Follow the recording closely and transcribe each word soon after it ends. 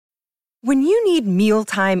When you need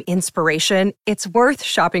mealtime inspiration, it's worth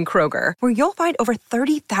shopping Kroger, where you'll find over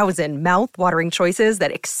 30,000 mouth-watering choices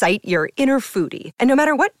that excite your inner foodie. And no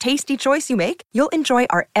matter what tasty choice you make, you'll enjoy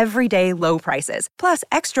our everyday low prices, plus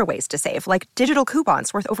extra ways to save, like digital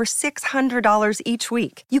coupons worth over $600 each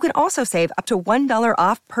week. You can also save up to $1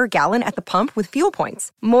 off per gallon at the pump with fuel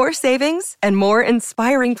points. More savings and more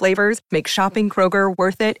inspiring flavors make shopping Kroger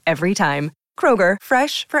worth it every time. Kroger,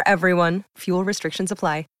 fresh for everyone. Fuel restrictions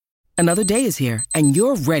apply. Another day is here, and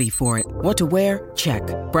you're ready for it. What to wear? Check.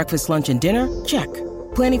 Breakfast, lunch, and dinner? Check.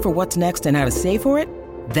 Planning for what's next and how to save for it?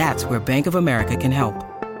 That's where Bank of America can help.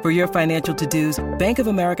 For your financial to-dos, Bank of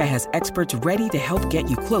America has experts ready to help get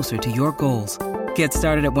you closer to your goals. Get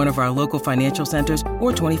started at one of our local financial centers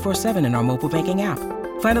or 24/7 in our mobile banking app.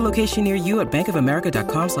 Find a location near you at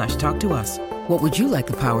bankofamerica.com/talktous. What would you like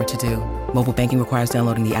the power to do? Mobile banking requires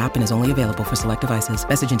downloading the app and is only available for select devices.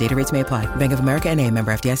 Message and data rates may apply. Bank of America N.A.,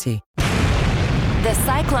 member FDIC. The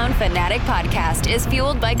Cyclone Fanatic podcast is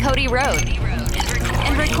fueled by Cody Road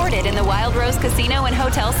and recorded in the Wild Rose Casino and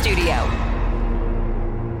Hotel Studio.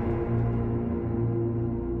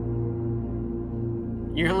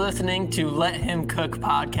 You're listening to Let Him Cook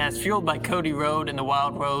podcast, fueled by Cody Road in the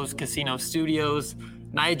Wild Rose Casino Studios.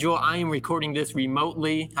 Nigel, I am recording this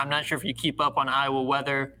remotely. I'm not sure if you keep up on Iowa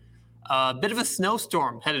weather. A bit of a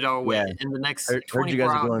snowstorm headed our way in the next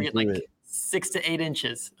 24 hours. We get like 6 to 8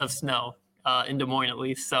 inches of snow in Des Moines, at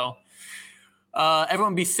least. So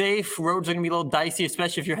everyone be safe. Roads are going to be a little dicey,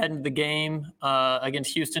 especially if you're heading to the game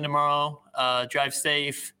against Houston tomorrow. Drive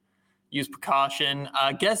safe. Use precaution.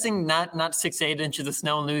 Guessing not 6 to 8 inches of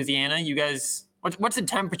snow in Louisiana. You guys, what's the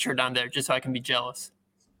temperature down there, just so I can be jealous?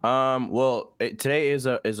 Well, today is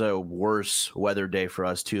a worse weather day for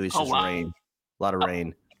us too. It's just rain, a lot of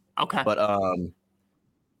rain. Okay. But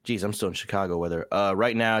geez, I'm still in Chicago weather.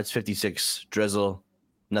 Right now it's 56, drizzle,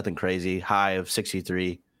 nothing crazy. High of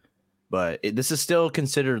 63, but this is still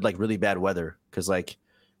considered like really bad weather because like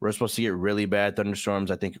we're supposed to get really bad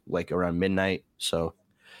thunderstorms. I think like around midnight. So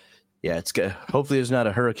yeah, it's good. Hopefully there's not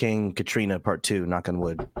a Hurricane Katrina part 2. Knock on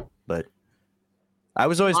wood. But I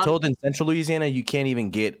was always told in central Louisiana you can't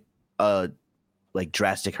even get a like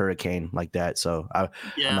drastic hurricane like that. So I'm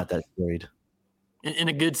not that worried. In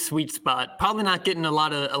a good sweet spot. Probably not getting a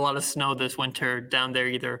lot of snow this winter down there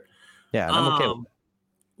either. Yeah, and I'm okay with that.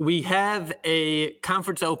 We have a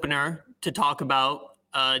conference opener to talk about.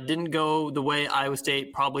 Didn't go the way Iowa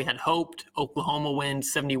State probably had hoped. Oklahoma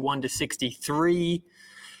wins 71-63.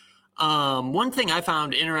 One thing I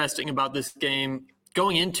found interesting about this game,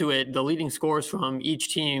 going into it, the leading scores from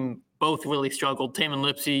each team both really struggled. Tamin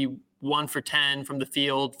Lipsey 1 for 10 from the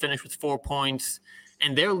field, finished with 4 points.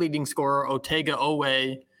 And their leading scorer, Otega Owe,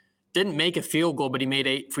 didn't make a field goal, but he made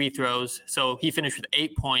 8 free throws. So he finished with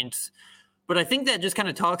 8 points. But I think that just kind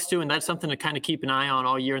of talks to, and that's something to kind of keep an eye on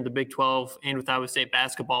all year in the Big 12 and with Iowa State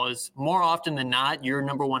basketball, is more often than not, your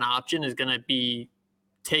number one option is going to be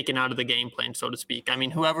taken out of the game plan, so to speak. I mean,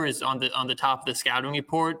 whoever is on the top of the scouting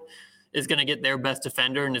report is going to get their best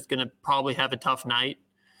defender and is going to probably have a tough night.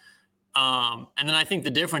 And then I think the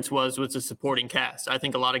difference was the supporting cast. I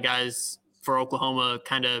think a lot of guys for Oklahoma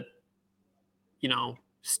kind of,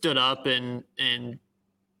 stood up and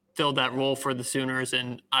filled that role for the Sooners,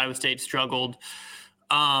 and Iowa State struggled.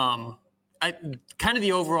 Kind of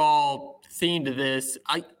the overall theme to this,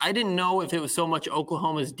 I didn't know if it was so much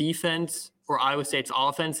Oklahoma's defense or Iowa State's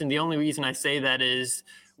offense, and the only reason I say that is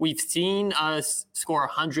we've seen us score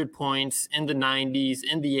 100 points in the 90s,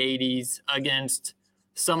 in the 80s against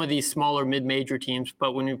some of these smaller mid-major teams,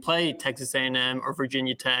 but when we play Texas A&M or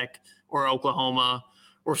Virginia Tech or Oklahoma,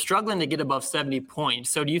 we're struggling to get above 70 points.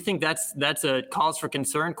 So do you think that's a cause for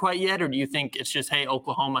concern quite yet, or do you think it's just, hey,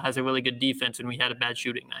 Oklahoma has a really good defense and we had a bad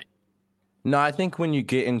shooting night? No, I think when you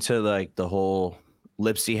get into like the whole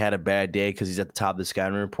Lipsey had a bad day because he's at the top of the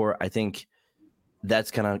scouting report, I think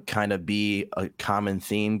that's going to kind of be a common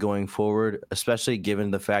theme going forward, especially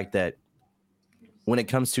given the fact that when it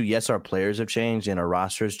comes to, yes, our players have changed and our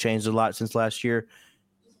roster has changed a lot since last year.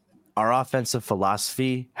 Our offensive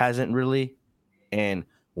philosophy hasn't really, and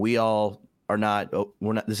we all are not,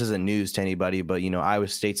 this isn't news to anybody, but, Iowa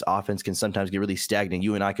State's offense can sometimes get really stagnant.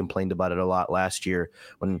 You and I complained about it a lot last year.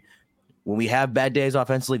 When we have bad days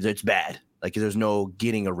offensively, it's bad. Like there's no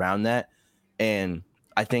getting around that. And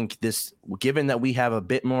I think given that we have a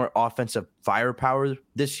bit more offensive firepower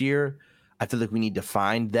this year, I feel like we need to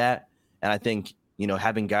find that. And I think,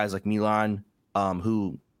 having guys like Milan,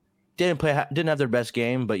 who didn't have their best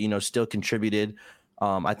game, but, still contributed.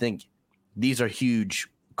 I think these are huge,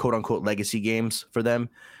 quote unquote, legacy games for them.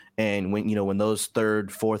 And when those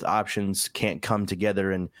third, fourth options can't come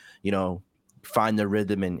together and, find their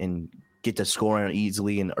rhythm and get to scoring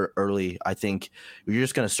easily and early, I think you're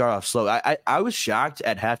just going to start off slow. I was shocked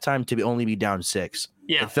at halftime to only be down 6.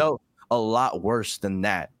 Yeah. It felt a lot worse than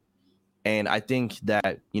that. And I think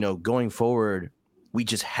that, going forward, we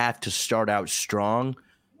just have to start out strong.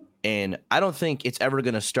 And I don't think it's ever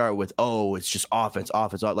going to start with, it's just offense.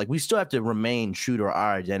 Like, we still have to remain true to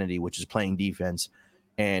our identity, which is playing defense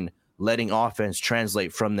and letting offense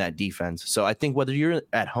translate from that defense. So I think whether you're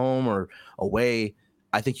at home or away,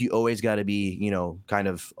 I think you always got to be, kind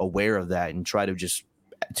of aware of that and try to just,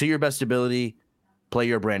 to your best ability, play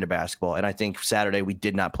your brand of basketball. And I think Saturday we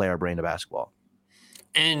did not play our brand of basketball.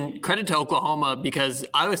 And credit to Oklahoma, because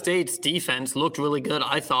Iowa State's defense looked really good.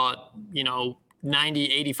 I thought,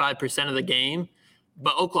 90-85% of the game.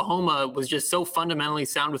 But Oklahoma was just so fundamentally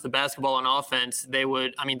sound with the basketball on offense.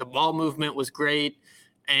 The ball movement was great.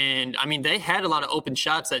 And, they had a lot of open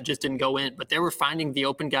shots that just didn't go in. But they were finding the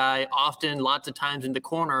open guy often, lots of times in the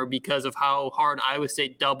corner because of how hard Iowa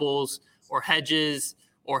State doubles or hedges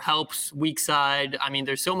or helps weak side.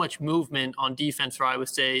 There's so much movement on defense for Iowa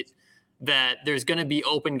State that there's going to be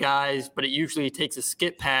open guys, but it usually takes a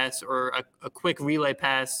skip pass or a quick relay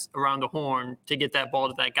pass around the horn to get that ball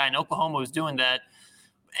to that guy. And Oklahoma was doing that.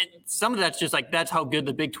 And some of that's just like, that's how good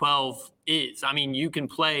the Big 12 is. You can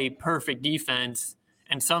play perfect defense,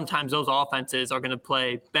 and sometimes those offenses are going to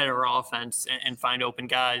play better offense and find open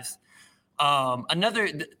guys.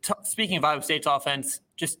 Speaking of Iowa State's offense,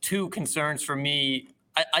 just 2 concerns for me.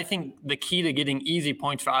 I think the key to getting easy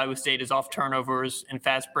points for Iowa State is off turnovers and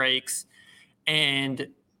fast breaks. And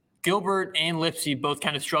Gilbert and Lipsey both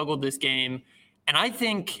kind of struggled this game. And I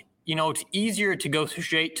think, it's easier to go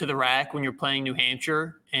straight to the rack when you're playing New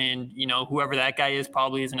Hampshire. And, whoever that guy is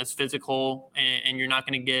probably isn't as physical, and you're not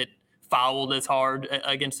going to get fouled as hard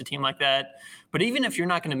against a team like that. But even if you're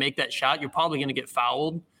not going to make that shot, you're probably going to get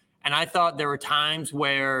fouled. And I thought there were times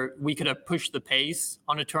where we could have pushed the pace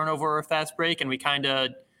on a turnover or a fast break, and we kind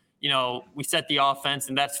of, we set the offense,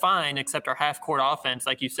 and that's fine, except our half-court offense,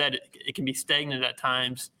 like you said, it can be stagnant at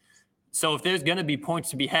times. So if there's going to be points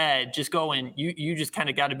to be had, just go in. You just kind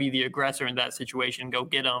of got to be the aggressor in that situation, go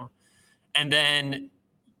get them. And then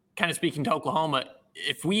kind of speaking to Oklahoma,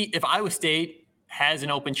 if Iowa State has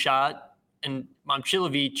an open shot, and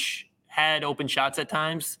Momcilovic had open shots at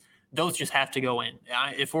times, those just have to go in.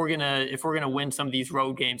 If we're gonna win some of these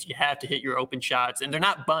road games, you have to hit your open shots, and they're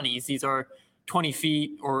not bunnies. These are 20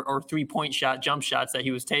 feet or 3-point shot jump shots that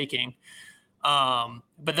he was taking.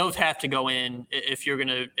 But those have to go in if you're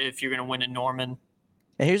gonna win at Norman.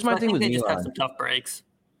 And here's my thing with Milan. They just have some tough breaks.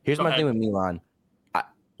 Here's my thing with Milan.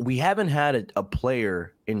 We haven't had a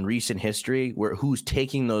player in recent history who's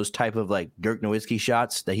taking those type of like Dirk Nowitzki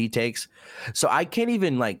shots that he takes. So I can't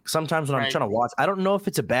even sometimes when I'm trying to watch, I don't know if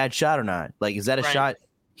it's a bad shot or not. Like, is that a shot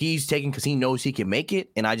he's taking because he knows he can make it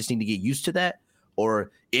and I just need to get used to that? Or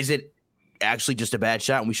is it actually just a bad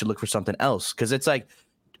shot and we should look for something else? Because it's like,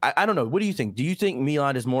 I don't know. What do you think? Do you think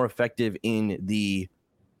Milan is more effective in the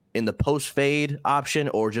post fade option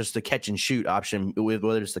or just the catch and shoot option,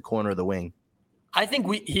 whether it's the corner or the wing? I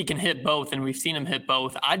think he can hit both, and we've seen him hit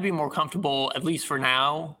both. I'd be more comfortable, at least for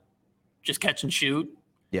now, just catch and shoot.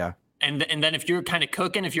 Yeah. And then if you're kind of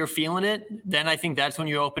cooking, if you're feeling it, then I think that's when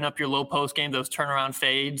you open up your low post game, those turnaround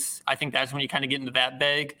fades. I think that's when you kind of get into that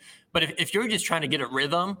bag. But if you're just trying to get a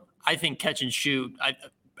rhythm, I think catch and shoot,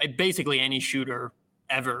 basically any shooter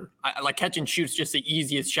ever. Like catch and shoot's just the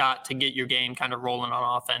easiest shot to get your game kind of rolling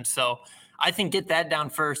on offense. So I think get that down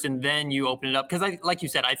first, and then you open it up. Because, like you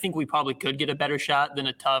said, I think we probably could get a better shot than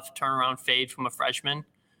a tough turnaround fade from a freshman.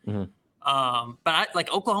 Mm-hmm. But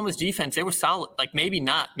Oklahoma's defense, they were solid. Like maybe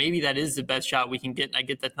not. Maybe that is the best shot we can get. And I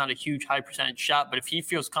get that's not a huge high percentage shot. But if he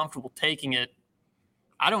feels comfortable taking it,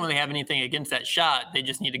 I don't really have anything against that shot. They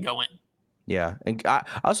just need to go in. Yeah, and I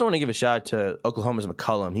also want to give a shout out to Oklahoma's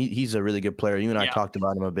McCollum. He's a really good player. You and I talked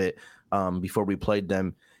about him a bit before we played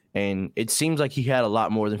them. And it seems like he had a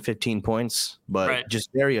lot more than 15 points, but just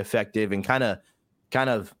very effective and kind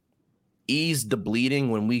of eased the bleeding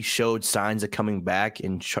when we showed signs of coming back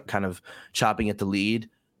and kind of chopping at the lead.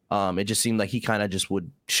 It just seemed like he kind of just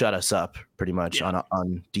would shut us up pretty much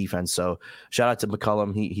on defense. So shout out to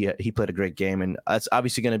McCollum. He played a great game, and that's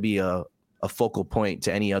obviously going to be a focal point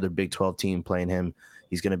to any other Big 12 team playing him.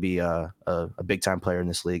 He's going to be a big time player in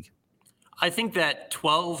this league. I think that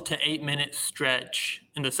 12 to 8 minute stretch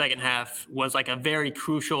in the second half was like a very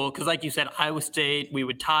crucial, because like you said, Iowa State, we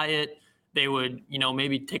would tie it. They would,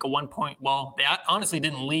 maybe take a 1 point. Well, they honestly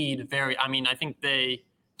didn't lead I think they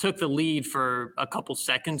took the lead for a couple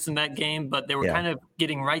seconds in that game, but they were kind of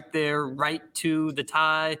getting right there, right to the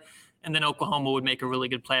tie. And then Oklahoma would make a really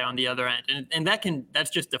good play on the other end. And that's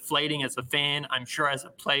just deflating as a fan. I'm sure as a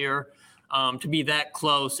player, to be that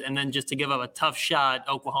close and then just to give up a tough shot.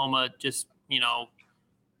 Oklahoma just,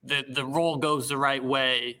 the roll goes the right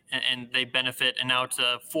way and they benefit. And now it's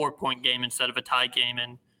a 4-point game instead of a tie game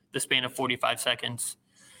in the span of 45 seconds.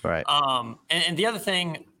 Right. And the other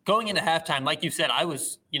thing, going into halftime, like you said,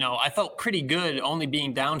 I felt pretty good only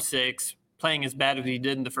being down 6, playing as bad as he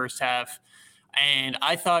did in the first half. And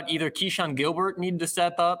I thought either Keyshawn Gilbert needed to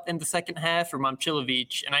step up in the second half or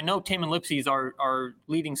Momcilovic. And I know Tamin Lipsey's our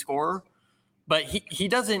leading scorer, but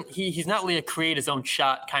he's not really a create his own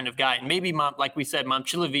shot kind of guy. And maybe, like we said,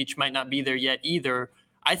 Momcilovic might not be there yet either.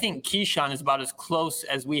 I think Keyshawn is about as close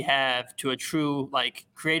as we have to a true,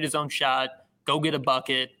 create his own shot, go get a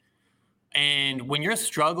bucket. And when you're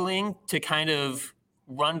struggling to kind of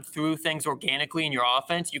run through things organically in your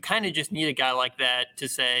offense, you kind of just need a guy like that to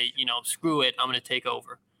say, screw it, I'm going to take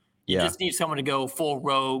over. You just need someone to go full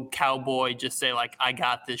rogue cowboy, just say I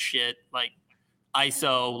got this shit,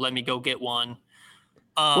 ISO, let me go get one.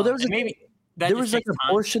 There was a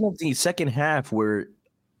portion of the second half where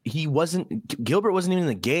Gilbert wasn't even in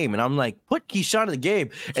the game. And I'm like, put Keyshawn in the game.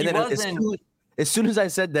 And as soon as I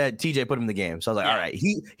said that, TJ put him in the game. So I was like, all right,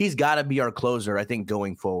 he's got to be our closer, I think,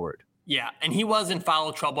 going forward. Yeah, and he was in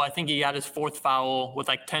foul trouble. I think he got his 4th foul with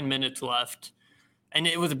 10 minutes left. And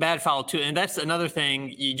it was a bad foul, too. And that's another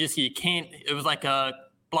thing. You can't – it was like a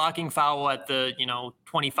blocking foul at the,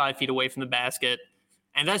 25 feet away from the basket.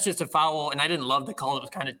 And that's just a foul. And I didn't love the call. It was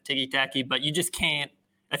kind of ticky-tacky. But you just can't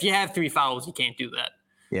 – if you have 3 fouls, you can't do that.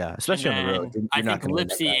 Yeah, especially on the road. I think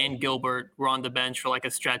Lipsey and Gilbert were on the bench for a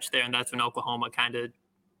stretch there, and that's when Oklahoma kind of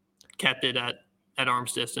kept it at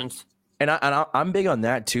arm's distance. And I'm big on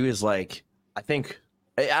that too. Is I think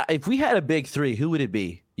if we had a big 3, who would it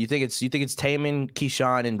be? You think it's Tamin,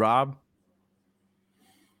 Keyshawn, and Rob?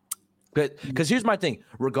 Because here's my thing: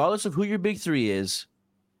 regardless of who your big 3 is,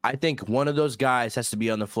 I think one of those guys has to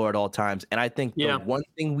be on the floor at all times. And I think the one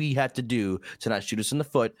thing we have to do to not shoot us in the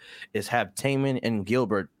foot is have Tamin and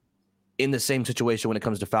Gilbert in the same situation when it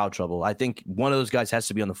comes to foul trouble. I think one of those guys has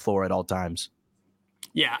to be on the floor at all times.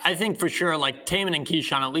 Yeah, I think for sure, Tamin and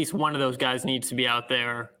Keyshawn, at least one of those guys needs to be out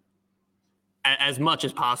there as much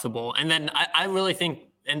as possible. And then I really think,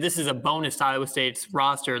 and this is a bonus to Iowa State's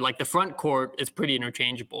roster, the front court is pretty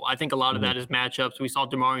interchangeable. I think a lot of that is matchups. We saw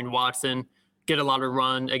Demarion Watson get a lot of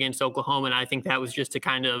run against Oklahoma, and I think that was just to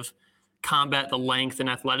kind of combat the length and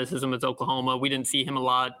athleticism of Oklahoma. We didn't see him a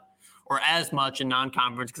lot or as much in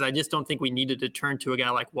non-conference because I just don't think we needed to turn to a guy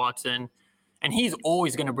like Watson. And he's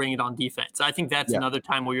always going to bring it on defense. I think that's another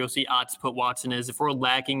time where you'll see odds put Watson is if we're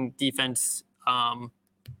lacking defense,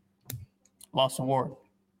 lost the word,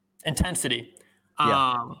 intensity.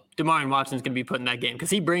 Demarion Watson's going to be put in that game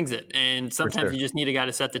because he brings it. And sometimes you just need a guy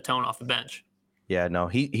to set the tone off the bench. Yeah, no,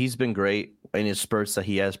 he's been great in his spurts that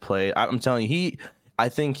he has played. I'm telling you, I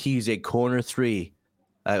think he's a corner 3.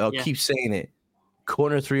 I'll keep saying it.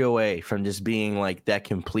 Corner 3 away from just being that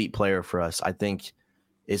complete player for us. I think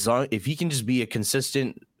if he can just be a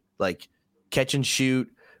consistent catch and shoot,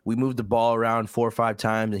 we move the ball around 4 or 5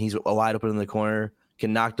 times and he's wide open in the corner,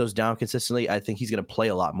 can knock those down consistently. I think he's going to play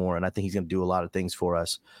a lot more and I think he's going to do a lot of things for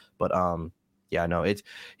us. But I'm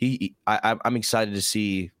excited to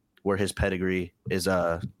see where his pedigree is.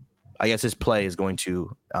 I guess his play is going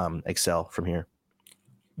to excel from here.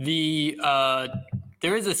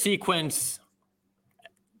 There is a sequence.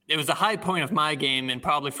 It was a high point of my game and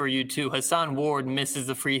probably for you too. Hassan Ward misses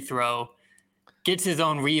the free throw, gets his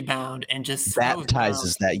own rebound, and just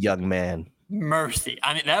baptizes that young man. Mercy.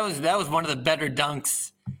 I mean, that was one of the better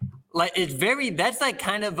dunks. That's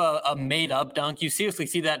kind of a made up dunk. You seriously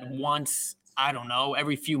see that once, I don't know,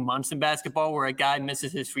 every few months in basketball where a guy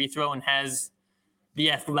misses his free throw and has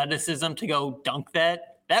the athleticism to go dunk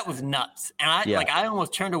that. That was nuts. And I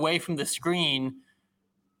almost turned away from the screen.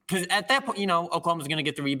 Because at that point, Oklahoma's going to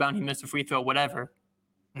get the rebound. He missed a free throw, whatever.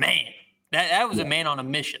 Man, that was a man on a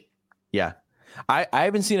mission. Yeah. I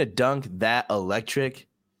haven't seen a dunk that electric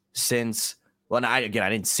since – well, I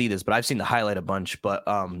didn't see this, but I've seen the highlight a bunch. But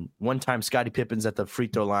one time Scottie Pippen's at the free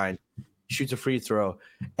throw line, shoots a free throw,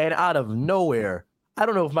 and out of nowhere, I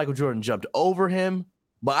don't know if Michael Jordan jumped over him,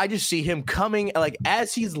 but I just see him coming –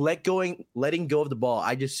 as he's letting go of the ball,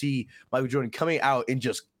 I just see Michael Jordan coming out and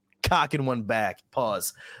just – cocking one back.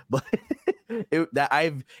 Pause. But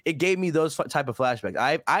it gave me those type of flashbacks.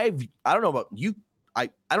 I don't know about you.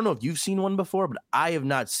 I don't know if you've seen one before, but I have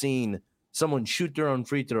not seen someone shoot their own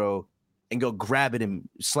free throw and go grab it and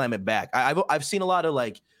slam it back. I've seen a lot of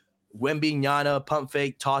Wembanyama pump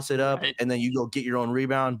fake, toss it up, and then you go get your own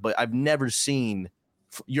rebound. But I've never seen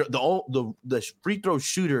the free throw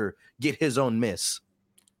shooter get his own miss.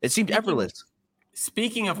 It seemed effortless.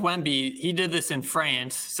 speaking of Wemby, he did this in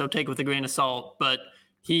France, so take it with a grain of salt, but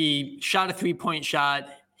he shot a 3-point shot,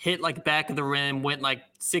 hit like back of the rim, went like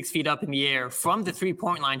 6 feet up in the air. From the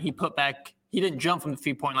 3-point line, he didn't jump from the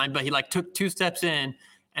 3-point line, but he like took 2 steps in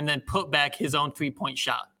and then put back his own 3-point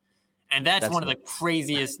shot. And that's one of the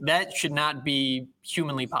craziest. That should not be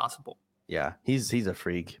humanly possible. Yeah, he's a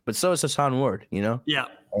freak. But so is Hassan Ward, you know? Yeah.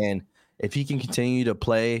 And if he can continue to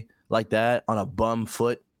play like that on a bum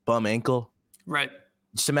foot, bum ankle, right.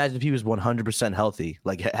 Just imagine if he was 100% healthy.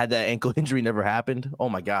 Like, had that ankle injury never happened, oh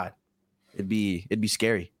my God, it'd be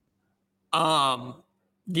scary.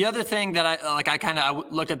 The other thing that I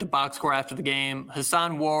looked at the box score after the game.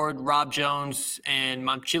 Hassan Ward, Rob Jones, and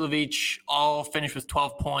Momcilovic all finished with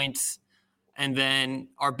 12 points. And then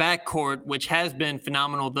our backcourt, which has been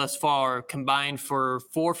phenomenal thus far, combined for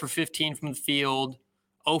 4 for 15 from the field,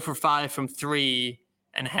 0 for 5 from 3,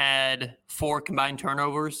 and had 4 combined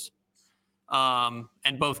turnovers. And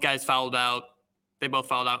both guys fouled out. They both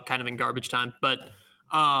fouled out kind of in garbage time. But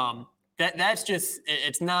that's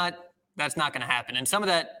not going to happen. And some of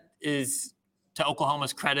that is to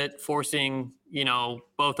Oklahoma's credit, forcing,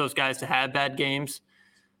 both those guys to have bad games.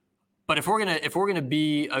 But if we're gonna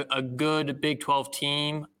be a good Big 12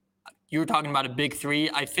 team, you were talking about a Big 3.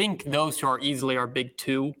 I think those two are easily our Big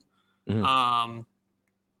 2. Mm-hmm.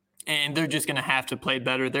 And they're just gonna have to play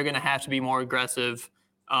better. They're gonna have to be more aggressive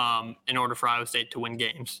in order for Iowa State to win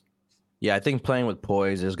games. Yeah, I think playing with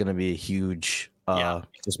poise is gonna be a huge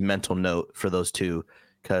just mental note for those two,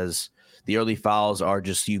 because the early fouls are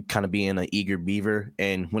just you kind of being an eager beaver.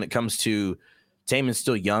 And when it comes to Taman's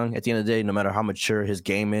still young at the end of the day, no matter how mature his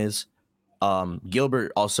game is.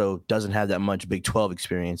 Gilbert also doesn't have that much Big 12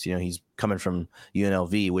 experience. He's coming from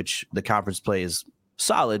UNLV, which the conference play is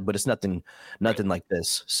solid, but it's nothing like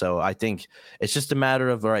this. So I think it's just a matter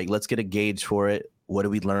of, all right, let's get a gauge for it. What do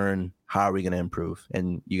we learn? How are we going to improve?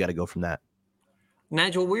 And you got to go from that.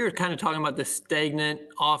 Nigel, we were kind of talking about the stagnant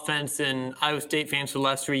offense, and Iowa State fans for the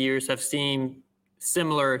last 3 years have seen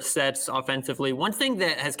similar sets offensively. One thing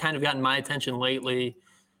that has kind of gotten my attention lately,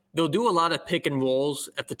 they'll do a lot of pick and rolls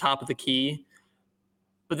at the top of the key,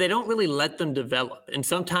 but they don't really let them develop. And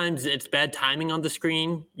sometimes it's bad timing on the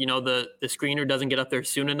screen. The screener doesn't get up there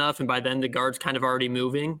soon enough, and by then the guard's kind of already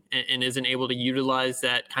moving and isn't able to utilize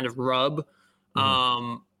that kind of rub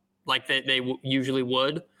like they usually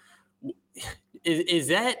would. Is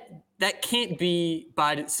that can't be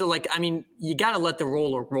by – so, you got to let the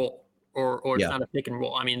roller roll or it's not a pick and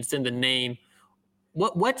roll. It's in the name.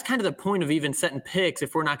 What's kind of the point of even setting picks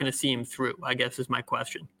if we're not going to see him through, I guess is my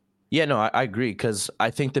question. Yeah, no, I agree, because I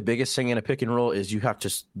think the biggest thing in a pick and roll is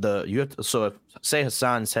so if, say,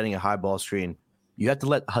 Hassan's setting a high ball screen, you have to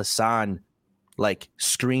let Hassan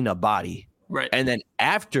screen a body. Right. And then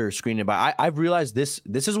after screening a body, I've realized this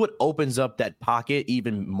is what opens up that pocket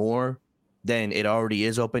even more than it already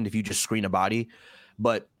is opened if you just screen a body.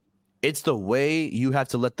 But it's the way you have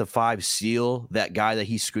to let the 5 seal that guy that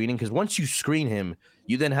he's screening, because once you screen him,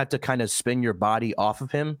 you then have to kind of spin your body off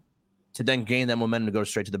of him to then gain that momentum to go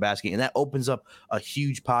straight to the basket. And that opens up a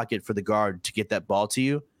huge pocket for the guard to get that ball to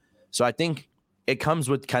you. So I think it comes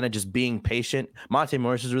with kind of just being patient. Monte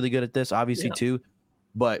Morris is really good at this, obviously, too.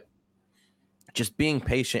 But just being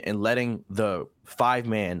patient and letting the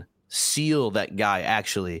 5-man seal that guy,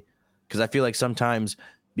 actually. Because I feel like sometimes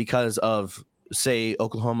because of – say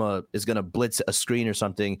Oklahoma is going to blitz a screen or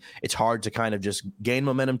something, it's hard to kind of just gain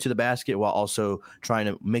momentum to the basket while also trying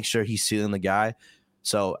to make sure he's sealing the guy.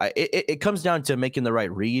 So it comes down to making the right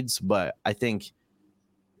reads, but I think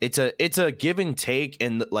it's a give and take,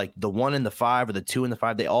 and the 1 and the 5 or the 2 and the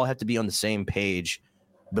 5, they all have to be on the same page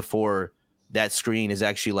before that screen is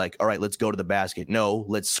actually all right, let's go to the basket. No,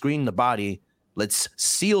 let's screen the body, let's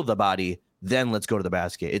seal the body, then let's go to the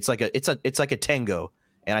basket. It's like a tango.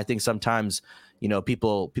 And I think sometimes,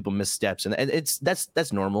 people miss steps, and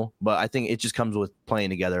that's normal. But I think it just comes with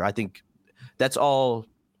playing together. I think that's all.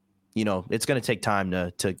 It's going to take time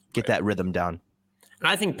to get that rhythm down. And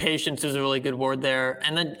I think patience is a really good word there.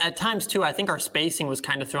 And then at times too, I think our spacing was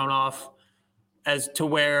kind of thrown off as to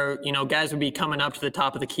where guys would be coming up to the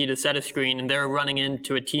top of the key to set a screen, and they're running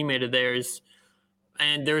into a teammate of theirs.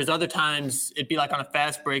 And there's other times it'd be like on a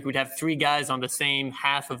fast break, we'd have 3 guys on the same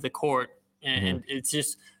half of the court. And it's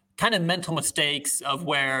just kind of mental mistakes of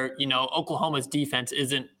where, Oklahoma's defense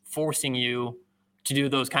isn't forcing you to do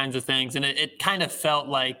those kinds of things. And it kind of felt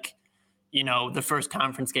like, the first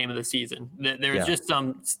conference game of the season. There's just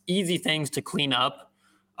some easy things to clean up.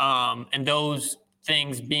 And those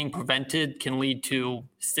things being prevented can lead to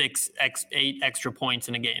 6, 8 extra points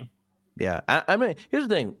in a game. Yeah. Here's the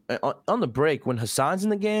thing. On the break, when Hassan's in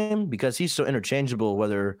the game, because he's so interchangeable,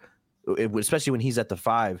 whether especially when he's at the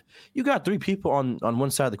 5, you got 3 people on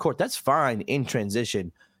one side of the court. That's fine in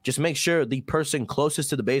transition. Just make sure the person closest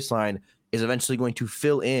to the baseline is eventually going to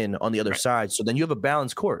fill in on the other side. So then you have a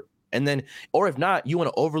balanced court. And then, or if not, you want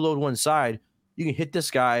to overload one side, you can hit this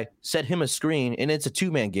guy, set him a screen, and it's a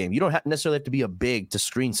 2-man game. You don't necessarily have to be a big to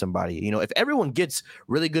screen somebody. You know, if everyone gets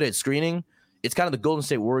really good at screening, it's kind of the Golden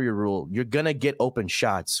State Warrior rule. You're going to get open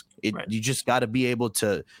shots. You just got to be able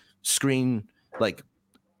to screen like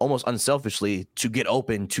almost unselfishly to get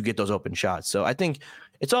open, to get those open shots. So I think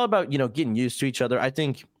it's all about, getting used to each other. I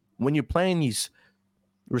think when you're playing these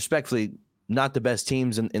respectfully not the best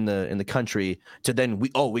teams in the country to then we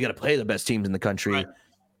got to play the best teams in the country. Right.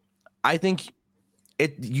 I think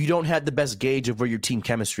you don't have the best gauge of where your team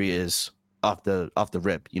chemistry is off the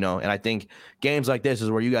rip, and I think games like this is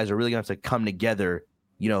where you guys are really gonna have to come together,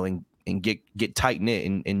 and get tight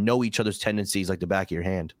knit and know each other's tendencies like the back of your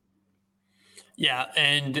hand. Yeah,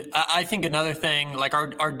 and I think another thing, like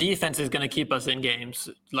our defense is going to keep us in games.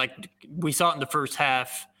 Like we saw it in the first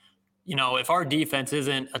half. If our defense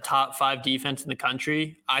isn't a top 5 defense in the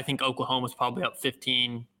country, I think Oklahoma's probably up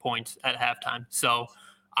 15 points at halftime. So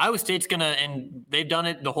Iowa State's going to, and they've done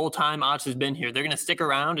it the whole time Ox has been here, they're going to stick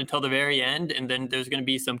around until the very end, and then there's going to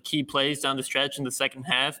be some key plays down the stretch in the second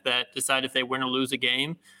half that decide if they win or lose a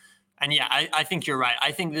game. And yeah, I think you're right.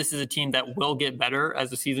 I think this is a team that will get better as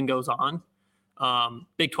the season goes on.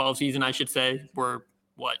 Big 12 season, I should say, we're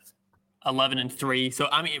 11-3. So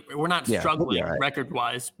I mean, we're not struggling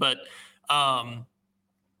record-wise, but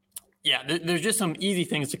there's just some easy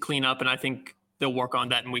things to clean up, and I think they'll work on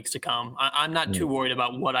that in weeks to come. I'm not too worried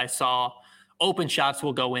about what I saw. Open shots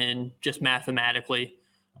will go in just mathematically.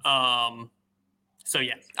 I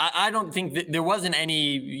don't think there wasn't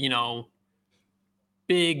any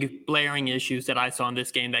big blaring issues that I saw in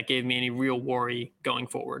this game that gave me any real worry going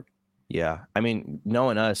forward. Yeah, I mean,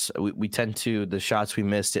 knowing us, we tend to, the shots we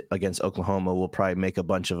missed against Oklahoma, we'll probably make a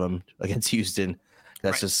bunch of them against Houston.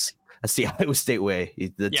 That's the Iowa State way.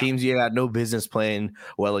 The teams you got no business playing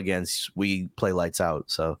well against, we play lights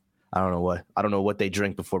out. So I don't know what they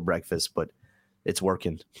drink before breakfast, but it's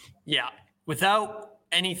working. Yeah. Without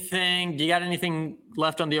anything, do you got anything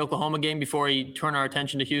left on the Oklahoma game before we turn our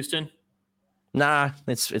attention to Houston? Nah,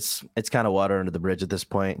 it's kind of water under the bridge at this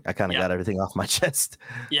point. I kind of got everything off my chest.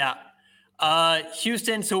 Yeah.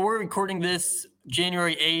 Houston, so we're recording this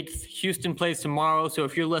January 8th. Houston plays tomorrow. So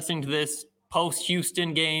if you're listening to this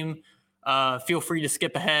post-Houston game, feel free to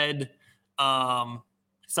skip ahead. Some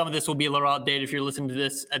of this will be a little outdated if you're listening to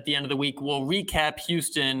this at the end of the week. We'll recap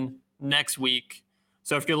Houston next week.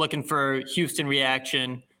 So if you're looking for Houston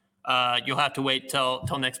reaction, you'll have to wait till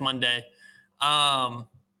next Monday.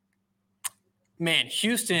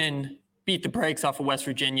 Houston beat the brakes off of West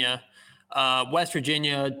Virginia. West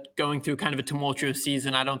Virginia going through kind of a tumultuous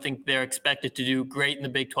season. I don't think they're expected to do great in the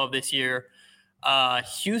Big 12 this year.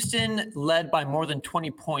 Houston led by more than 20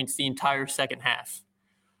 points the entire second half.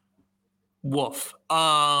 Woof.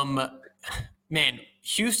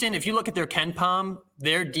 Houston, if you look at their KenPom,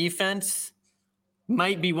 their defense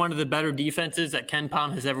might be one of the better defenses that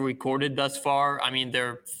KenPom has ever recorded thus far. I mean,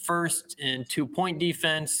 they're first in 2-point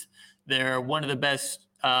defense. They're one of the best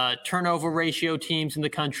turnover ratio teams in the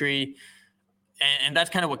country. And that's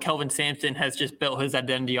kind of what Kelvin Sampson has just built his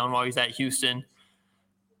identity on while he's at Houston.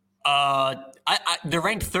 They're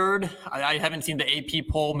ranked third. I haven't seen the AP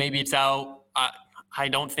poll. Maybe it's out. I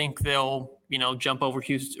don't think they'll, jump over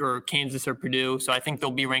Houston or Kansas or Purdue. So I think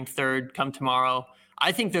they'll be ranked third come tomorrow.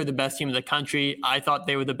 I think they're the best team in the country. I thought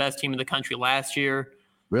they were the best team in the country last year.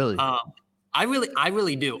 Really? I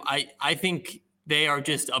really do. I think they are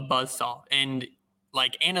just a buzzsaw. And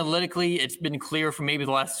like analytically, it's been clear for maybe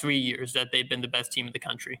the last 3 years that they've been the best team in the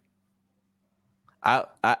country. I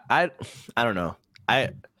don't know. I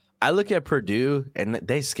look at Purdue and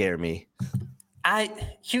they scare me.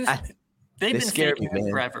 They've been scaring me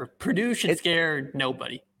forever. Purdue should scare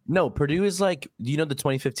nobody. No, Purdue is like, the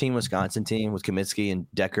 2015 Wisconsin team with Kaminsky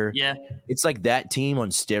and Decker? Yeah. It's like that team on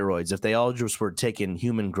steroids. If they all just were taking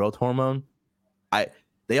human growth hormone,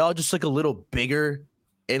 they all just look a little bigger.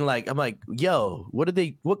 And I'm like, yo,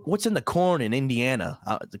 what's in the corn in Indiana?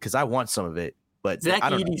 Because I want some of it. But Zach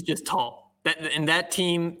Edey's just tall. That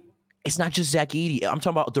team. It's not just Zach Edey. I'm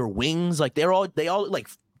talking about their wings. Like they all look like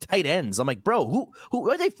tight ends. I'm like, bro,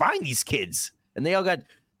 where do they find these kids? And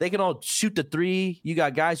they can all shoot the three. You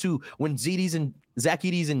got guys who, when Zach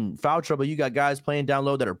Edey's in foul trouble, you got guys playing down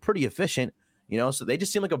low that are pretty efficient. So they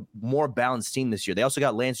just seem like a more balanced team this year. They also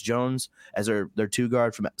got Lance Jones as their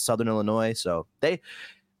 2-guard from Southern Illinois. So they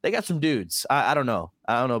got some dudes. I don't know.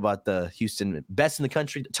 I don't know about the Houston best in the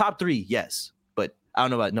country. Top 3, yes, but I don't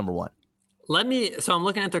know about number 1. So I'm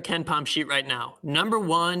looking at their KenPom sheet right now. Number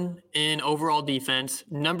 1 in overall defense,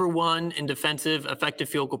 number 1 in defensive effective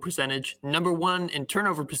field goal percentage, number 1 in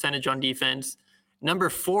turnover percentage on defense, number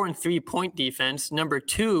 4 in 3-point defense, number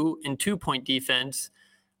 2 in 2-point defense.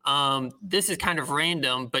 This is kind of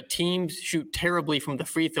random, but teams shoot terribly from the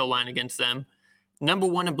free throw line against them. Number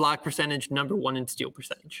 1 in block percentage, number 1 in steal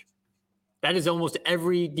percentage. That is almost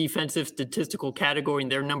every defensive statistical category,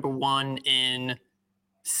 and they're number 1 in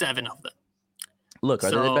 7 of them. Look,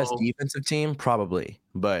 are they the best defensive team? Probably.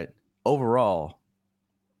 But overall,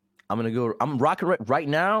 I'm rocking right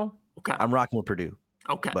now. Okay. I'm rocking with Purdue.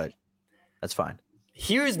 Okay. But that's fine.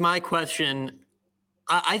 Here's my question.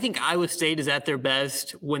 I think Iowa State is at their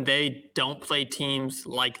best when they don't play teams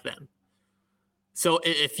like them. So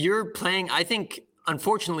if you're playing, I think,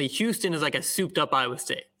 unfortunately, Houston is like a souped up Iowa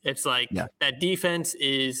State. It's like that defense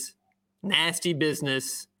is nasty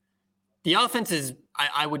business. The offense is,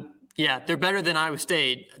 they're better than Iowa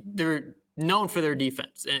State. They're known for their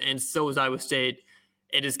defense, and so is Iowa State.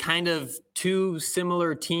 It is kind of two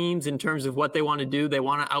similar teams in terms of what they want to do. They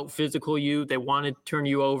want to out-physical you. They want to turn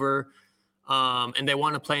you over, and they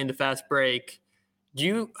want to play in the fast break.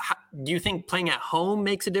 Do you think playing at home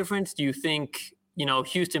makes a difference? Do you think,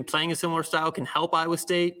 Houston playing a similar style can help Iowa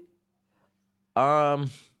State?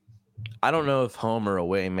 I don't know if home or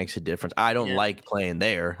away makes a difference. I don't like playing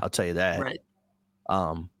there. I'll tell you that. Right.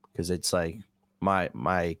 Because it's like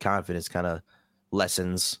my confidence kind of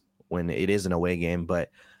lessens when it is an away game. But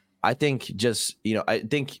I think I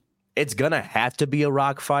think it's gonna have to be a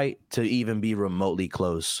rock fight to even be remotely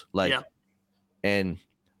close. And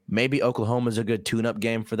maybe Oklahoma's a good tune-up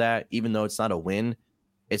game for that, even though it's not a win.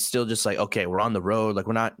 It's still just like, okay, we're on the road. Like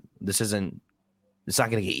it's not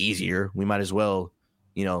gonna get easier. We might as well,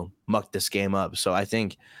 muck this game up. So I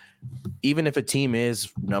think even if a team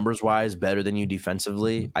is numbers-wise better than you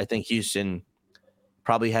defensively, I think Houston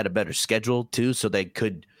probably had a better schedule too, so they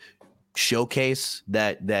could showcase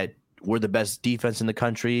that we're the best defense in the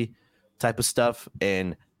country type of stuff.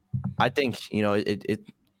 And I think,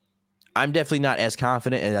 I'm definitely not as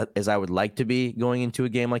confident as I would like to be going into a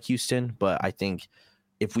game like Houston, but I think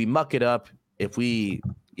if we muck it up, if we,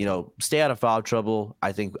 stay out of foul trouble,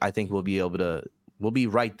 I think we'll be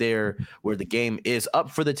right there where the game is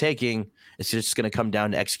up for the taking. It's just going to come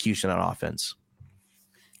down to execution on offense.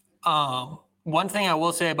 One thing I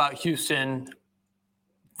will say about Houston,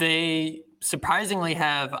 they surprisingly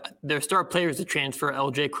have their star player is a transfer,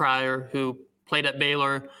 LJ Cryer, who played at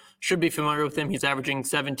Baylor. Should be familiar with him. He's averaging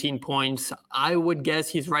 17 points. I would guess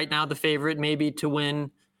he's right now the favorite maybe to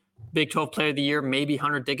win Big 12 Player of the Year, maybe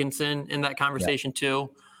Hunter Dickinson in that conversation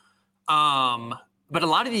too. But a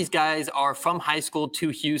lot of these guys are from high school to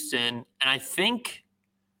Houston, and I think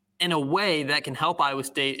in a way that can help Iowa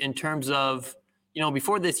State in terms of,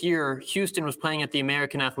 before this year, Houston was playing at the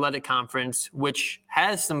American Athletic Conference, which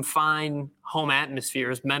has some fine home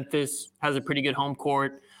atmospheres. Memphis has a pretty good home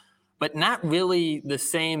court, but not really the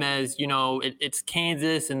same as, it's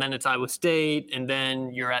Kansas and then it's Iowa State and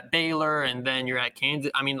then you're at Baylor and then you're at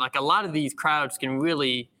Kansas. I mean, like a lot of these crowds can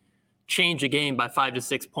really change a game by 5 to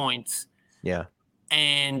 6 points. Yeah.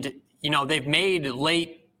 And, they've made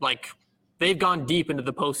they've gone deep into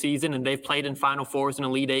the postseason and they've played in Final Fours and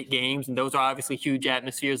Elite Eight games. And those are obviously huge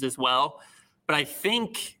atmospheres as well. But I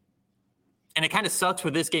think, and it kind of sucks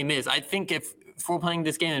where this game is. I think if we're playing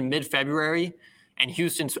this game in mid-February and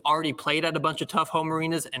Houston's already played at a bunch of tough home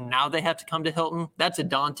arenas and now they have to come to Hilton, that's a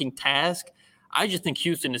daunting task. I just think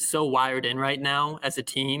Houston is so wired in right now as a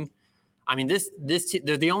team. I mean,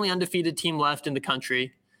 they're the only undefeated team left in the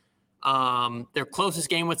country. Their closest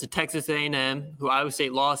game was to Texas A&M, who Iowa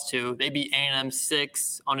State lost to. They beat A&M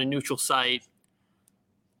 6 on a neutral site.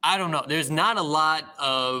 I don't know. There's not a lot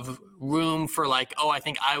of room for I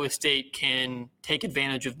think Iowa State can take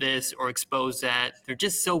advantage of this or expose that. They're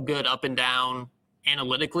just so good up and down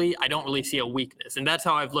analytically. I don't really see a weakness. And that's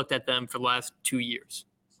how I've looked at them for the last 2 years.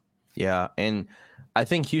 Yeah. And I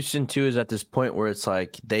think Houston too is at this point where it's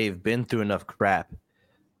like they've been through enough crap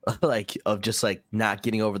of just not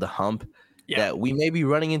getting over the hump that we may be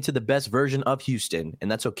running into the best version of Houston, and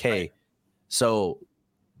that's okay. Right. So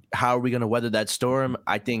how are we going to weather that storm?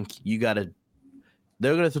 I think they're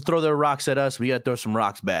going to throw their rocks at us. We got to throw some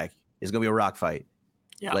rocks back. It's going to be a rock fight.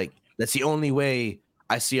 Yeah. That's the only way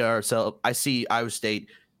I see Iowa State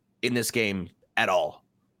in this game at all.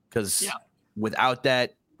 Because without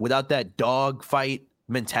that dog fight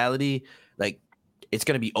mentality, it's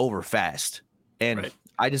going to be over fast. And right.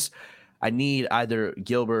 I need either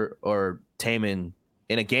Gilbert or Taman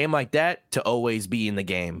in a game like that to always be in the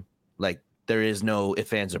game. There is no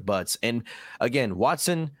ifs, ands, or buts. And again,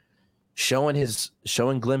 Watson,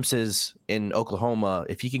 showing glimpses in Oklahoma.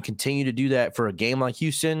 If he can continue to do that for a game like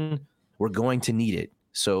Houston, we're going to need it.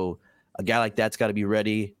 So a guy like that's got to be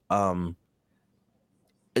ready.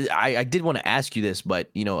 I did want to ask you this, but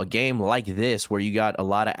a game like this where you got a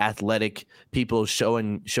lot of athletic people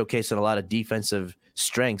showcasing a lot of defensive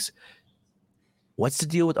strengths, what's the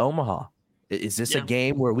deal with Omaha? Is this a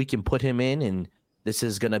game where we can put him in and this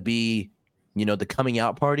is going to be, the coming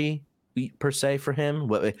out party per se for him?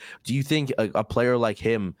 Do you think a player like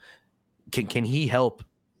him can he help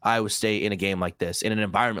Iowa State in a game like this, in an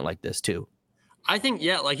environment like this too? I think,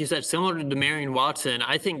 like you said, similar to Demarion Watson,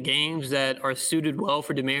 I think games that are suited well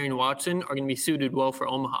for Demarion Watson are going to be suited well for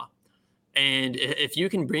Omaha. And if you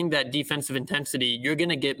can bring that defensive intensity, you're going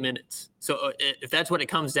to get minutes. So if that's what it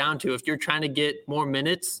comes down to, if you're trying to get more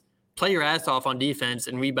minutes, play your ass off on defense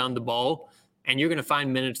and rebound the ball, and you're going to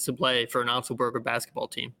find minutes to play for an Otzelberger basketball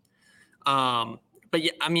team. But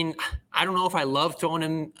yeah, I mean, I don't know if I love throwing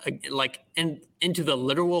him into the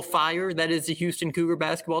literal fire that is the Houston Cougar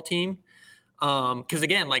basketball team. Because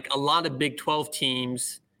again, like a lot of Big 12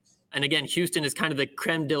 teams, and again, Houston is kind of the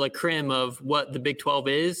creme de la creme of what the Big 12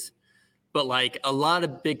 is. But like a lot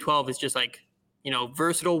of Big 12 is just like,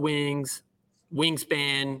 versatile wings,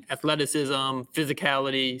 wingspan, athleticism,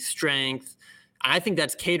 physicality, strength. I think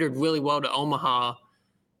that's catered really well to Omaha.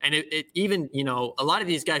 And it even, a lot of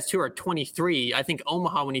these guys too are 23. I think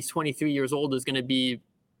Omaha, when he's 23 years old, is going to be,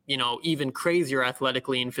 even crazier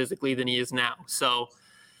athletically and physically than he is now. So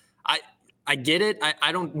I get it.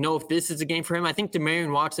 I don't know if this is a game for him. I think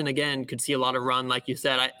Demarion Watson, again, could see a lot of run. Like you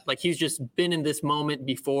said, he's just been in this moment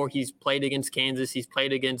before. He's played against Kansas. He's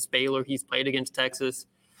played against Baylor. He's played against Texas.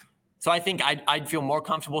 So I think I'd feel more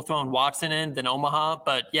comfortable throwing Watson in than Omaha.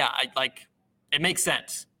 But yeah, it makes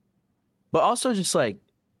sense. But also just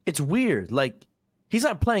it's weird. Like, he's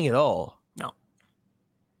not playing at all. No.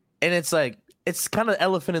 And it's it's kind of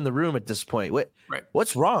elephant in the room at this point.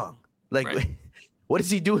 What's wrong? Right. What is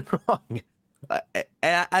he doing wrong?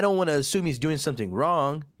 I don't want to assume he's doing something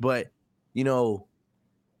wrong, but,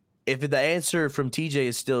 if the answer from TJ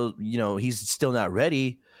is still, he's still not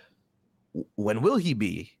ready, when will he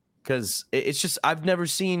be? Because it's just, I've never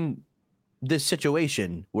seen this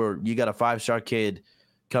situation where you got a 5-star kid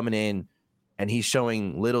coming in and he's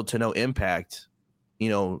showing little to no impact,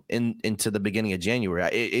 into the beginning of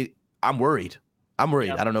January. I'm worried.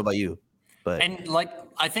 Yeah. I don't know about you. But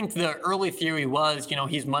I think the early theory was,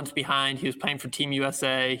 he's months behind. He was playing for Team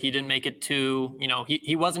USA. He didn't make it to,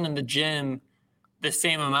 he wasn't in the gym the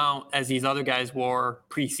same amount as these other guys were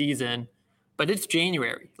preseason. But it's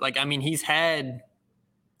January. He's had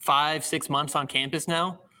 5-6 months on campus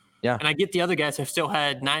now. Yeah. And I get the other guys have still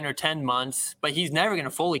had 9 or 10 months, but he's never going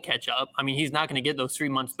to fully catch up. He's not going to get those 3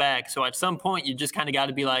 months back. So at some point, you just kind of got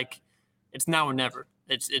to be like, it's now or never.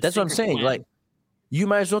 It's that's what I'm saying. You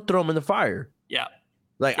might as well throw him in the fire. Yeah.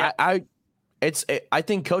 I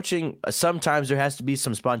think coaching, sometimes there has to be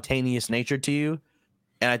some spontaneous nature to you.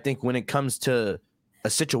 And I think when it comes to a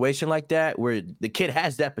situation like that, where the kid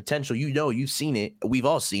has that potential, you've seen it. We've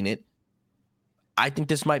all seen it. I think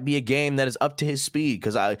this might be a game that is up to his speed.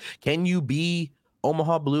 Because can you be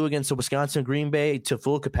Omaha Blue against a Wisconsin Green Bay to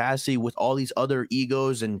full capacity with all these other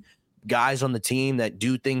egos and guys on the team that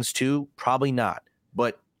do things too? Probably not.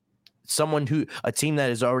 But a team that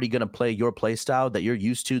is already going to play your play style that you're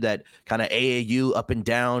used to, that kind of AAU up and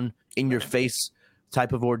down in your face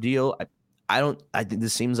type of ordeal. I think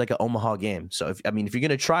this seems like an Omaha game. So if you're going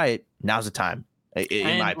to try it, now's the time.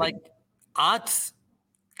 In my opinion. Otz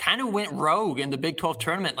kind of went rogue in the Big 12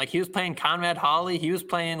 tournament. He was playing Conrad Holly. He was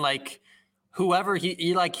playing whoever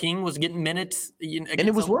Eli King was getting minutes. And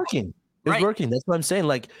it was working. It was working. That's what I'm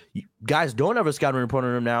saying. Guys, don't have a scouting report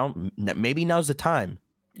on him now. Maybe now's the time.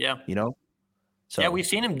 Yeah. So yeah, we've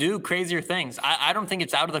seen him do crazier things. I don't think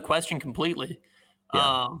it's out of the question completely.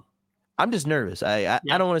 Yeah. I'm just nervous. I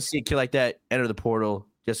don't want to see a kid like that enter the portal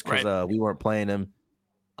just because we weren't playing him.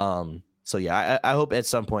 So yeah, I hope at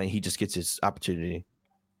some point he just gets his opportunity.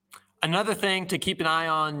 Another thing to keep an eye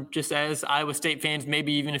on, just as Iowa State fans,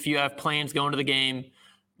 maybe even if you have plans going to the game,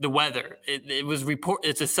 the weather.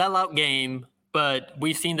 It's a sellout game, but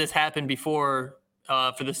we've seen this happen before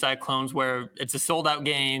for the Cyclones, where it's a sold-out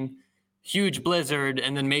game, huge blizzard,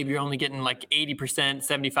 and then maybe you're only getting 80%,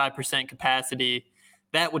 75% capacity.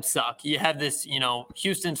 That would suck. You have this,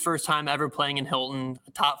 Houston's first time ever playing in Hilton,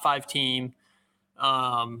 a top 5 team.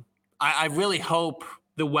 I really hope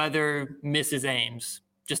the weather misses Ames.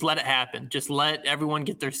 Just let it happen. Just let everyone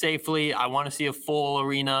get there safely. I want to see a full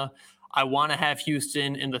arena. I want to have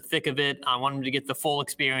Houston in the thick of it. I want them to get the full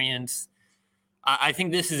experience. I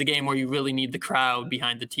think this is a game where you really need the crowd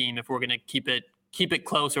behind the team if we're going to keep it keep it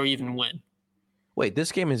close or even win. Wait,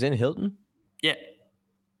 this game is in Hilton? Yeah.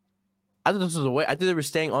 I thought this was away. I thought they were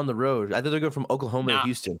staying on the road. I thought they were going from Oklahoma to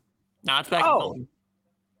Houston. No, it's back at home.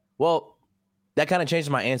 Well, that kind of changed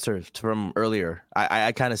my answer from earlier.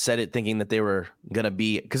 I kind of said it thinking that they were going to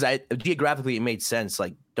be, because geographically it made sense.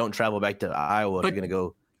 Like, don't travel back to Iowa if you're going to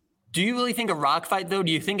go. Do you really think a rock fight, though?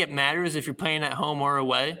 Do you think it matters if you're playing at home or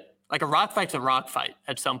away? Like, a rock fight's a rock fight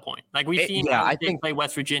at some point. Like, we've seen I think play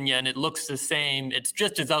West Virginia, and it looks the same. It's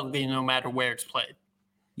just as ugly no matter where it's played.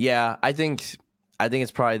 Yeah, I think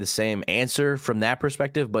it's probably the same answer from that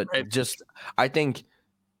perspective. But I think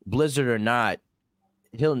Blizzard or not,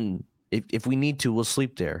 Hilton, if we need to, we'll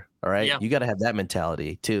sleep there. All right. Yeah. You got to have that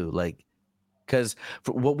mentality too. Like, because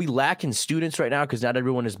what we lack in students right now, because not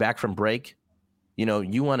everyone is back from break,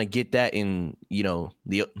 you want to get that in,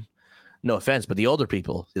 the, no offense, but the older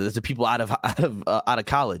people, there's the people out of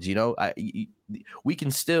college, we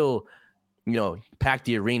can still, pack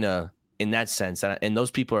the arena in that sense. And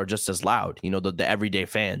those people are just as loud, the everyday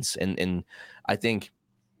fans. And I think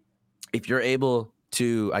if you're able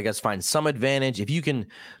to, I guess, find some advantage, if you can,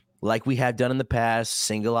 like we have done in the past,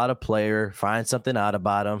 single out a player, find something out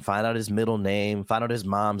about him, find out his middle name, find out his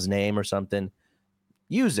mom's name or something,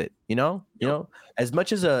 use it. As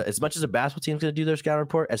much as a basketball team's going to do their scouting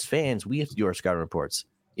report, as fans, we have to do our scouting reports.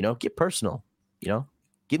 Get personal. Get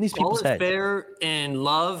in these people's heads. All is fair in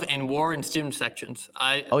love and war and student sections.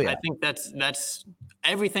 I think that's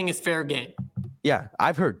everything is fair game. Yeah,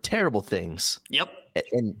 I've heard terrible things. Yep,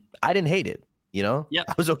 and I didn't hate it. Yep,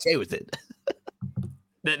 I was okay with it.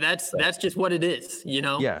 That's just what it is,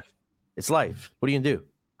 Yeah, it's life. What are you gonna do?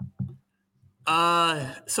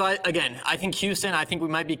 I think Houston. I think we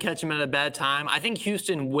might be catching them at a bad time. I think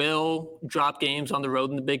Houston will drop games on the road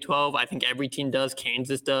in the Big 12. I think every team does.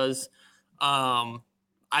 Kansas does.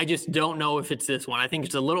 I just don't know if it's this one. I think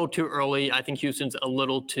it's a little too early. I think Houston's a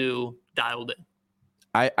little too dialed in.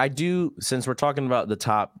 I do, since we're talking about the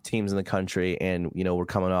top teams in the country, and we're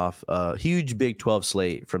coming off a huge Big 12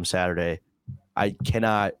 slate from Saturday. I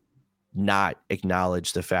cannot not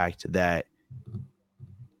acknowledge the fact that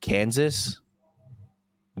Kansas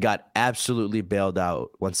got absolutely bailed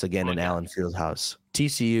out once again in Allen Fieldhouse.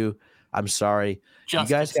 TCU, I'm sorry. You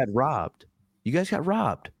guys got robbed. You guys got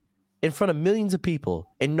robbed in front of millions of people,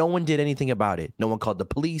 and no one did anything about it. No one called the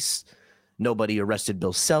police. Nobody arrested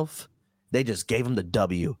Bill Self. They just gave him the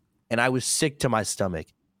W, and I was sick to my stomach.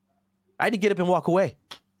 I had to get up and walk away.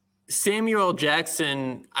 Samuel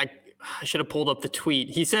Jackson, I should have pulled up the tweet.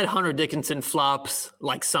 He said Hunter Dickinson flops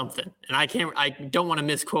like something, and I don't want to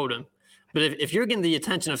misquote him. But if you're getting the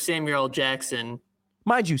attention of Samuel Jackson,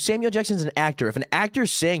 mind you, Samuel Jackson's an actor. If an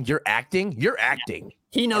actor's saying you're acting, you're acting.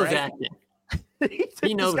 He knows acting.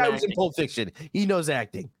 He knows. This guy was in Pulp Fiction. He knows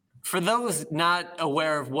acting. For those not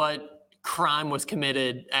aware of what crime was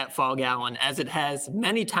committed at Fog Allen, as it has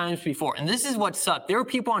many times before, and this is what sucked. There were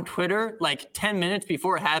people on Twitter like 10 minutes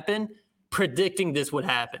before it happened predicting this would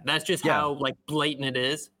happen. That's just how blatant it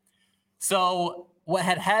is. So what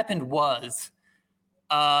had happened was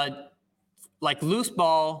loose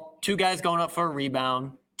ball, two guys going up for a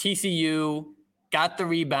rebound. TCU got the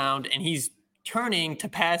rebound, and he's turning to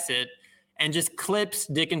pass it and just clips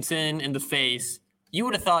Dickinson in the face. You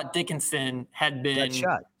would have thought Dickinson had been got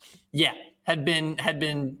shot. Yeah, had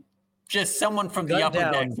been just someone from the upper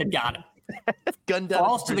decks had got him. Gunned down.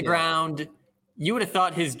 Falls to the ground. You would have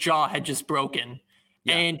thought his jaw had just broken.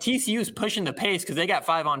 Yeah. And TCU's pushing the pace because they got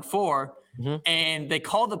 5-on-4, and they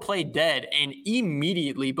called the play dead. And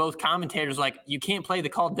immediately, both commentators you can't play the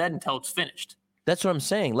call dead until it's finished. That's what I'm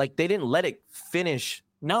saying. Like, they didn't let it finish.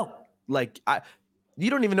 No. Like, you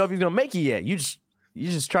don't even know if you're gonna make it yet. You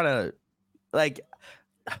just trying to,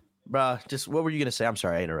 bruh. Just what were you gonna say? I'm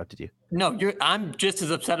sorry, I interrupted you. No, I'm just as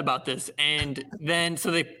upset about this. And then,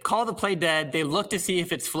 so they call the play dead. They look to see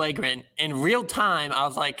if it's flagrant. In real time, I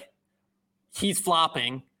was like, he's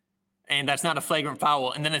flopping, and that's not a flagrant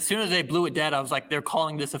foul. And then as soon as they blew it dead, I was like, they're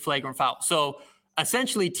calling this a flagrant foul. So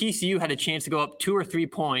essentially, TCU had a chance to go up 2 or 3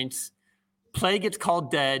 points. Play gets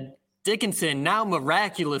called dead. Dickinson, now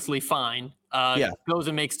miraculously fine, goes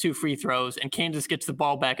and makes 2 free throws, and Kansas gets the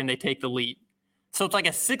ball back, and they take the lead. So it's like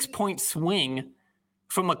a 6-point swing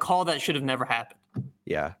from a call that should have never happened.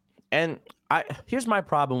 Yeah. And here's my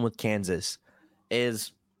problem with Kansas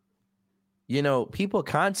is, people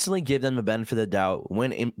constantly give them the benefit of the doubt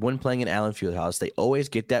when playing in Allen Fieldhouse. They always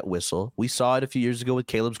get that whistle. We saw it a few years ago with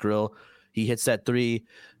Caleb's Grill. He hits that 3.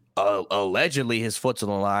 Allegedly, his foot's on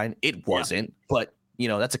the line. It wasn't, but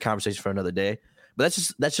that's a conversation for another day. But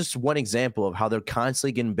that's just one example of how they're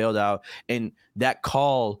constantly getting bailed out, and that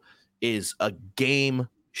call is a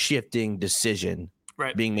game-shifting decision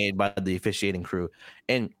being made by the officiating crew.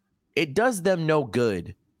 And it does them no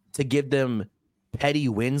good to give them petty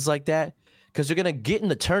wins like that, because they're going to get in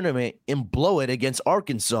the tournament and blow it against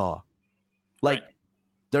Arkansas. Like,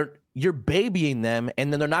 you're babying them,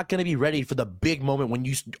 and then they're not going to be ready for the big moment when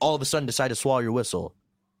you all of a sudden decide to swallow your whistle.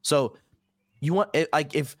 So you want,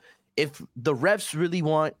 like, if the refs really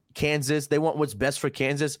want Kansas, they want what's best for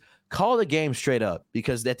Kansas, call the game straight up,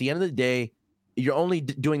 because at the end of the day, you're only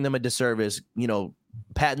doing them a disservice,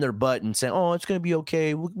 patting their butt and saying, oh, it's going to be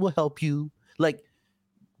okay. We'll help you. Like,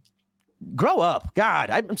 grow up. God,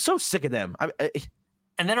 I'm so sick of them.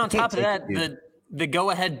 And then on top of that, the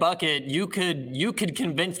go-ahead bucket, you could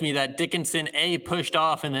convince me that Dickinson, A, pushed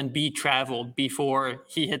off and then B, traveled before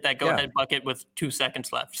he hit that go-ahead bucket with 2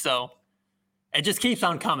 seconds left. So it just keeps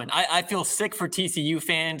on coming. I feel sick for TCU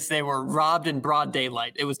fans. They were robbed in broad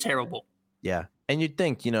daylight. It was terrible. Yeah. And you'd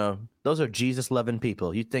think, those are Jesus-loving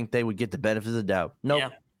people. You'd think they would get the benefit of the doubt. Nope. Yeah.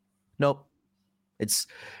 Nope. It's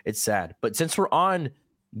sad. But since we're on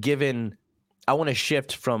I want to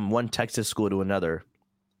shift from one Texas school to another.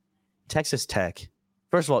 Texas Tech.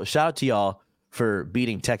 First of all, shout out to y'all for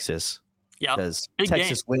beating Texas. Yeah. Because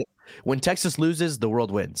when Texas loses, the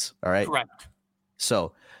world wins. All right. Correct.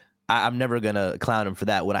 So I'm never going to clown them for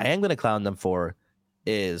that. What I am going to clown them for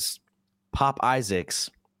is Pop Isaacs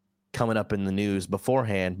coming up in the news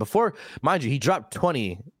beforehand. Mind you, he dropped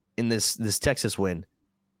 20 in this Texas win,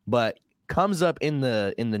 but comes up in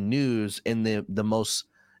the news in the most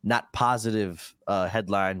not positive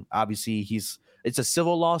headline. Obviously, it's a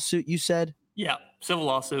civil lawsuit, you said? Yeah, civil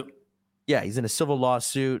lawsuit. Yeah, he's in a civil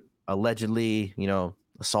lawsuit, allegedly,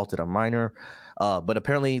 assaulted a minor. But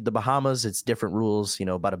apparently the Bahamas, it's different rules,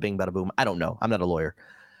 bada bing, bada boom. I don't know. I'm not a lawyer.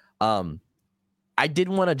 I did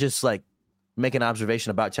want to just make an observation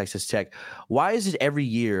about Texas Tech. Why is it every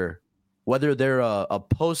year, whether they're a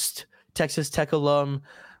post Texas Tech alum,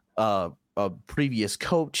 a previous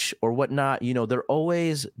coach or whatnot, they're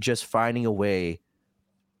always just finding a way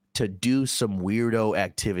to do some weirdo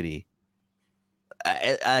activity.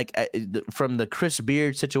 From the Chris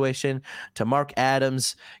Beard situation to Mark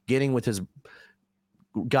Adams getting with his,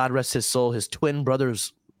 God rest his soul, his twin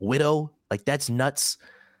brother's widow. That's nuts.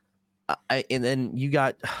 And then you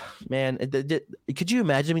got, man, could you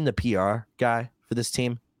imagine being the PR guy for this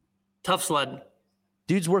team? Tough sled.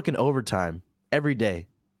 Dude's working overtime every day.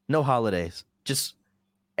 No holidays. Just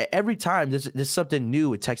every time there's something new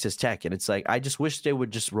with Texas Tech. And it's I just wish they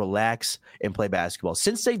would just relax and play basketball.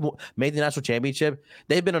 Since they've made the national championship,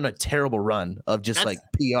 they've been on a terrible run of just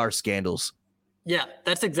PR scandals. Yeah,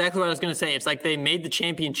 that's exactly what I was going to say. It's they made the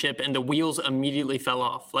championship and the wheels immediately fell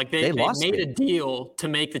off. They made a deal to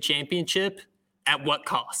make the championship at what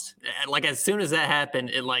cost? As soon as that happened,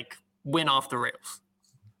 it went off the rails.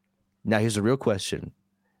 Now, here's a real question.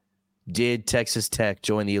 Did Texas Tech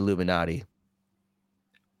join the Illuminati?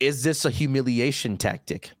 Is this a humiliation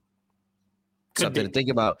tactic? Something to think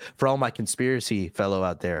about for all my conspiracy fellow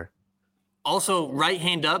out there. Also, right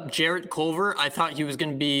hand up, Jarrett Culver. I thought he was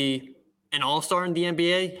going to be an all-star in the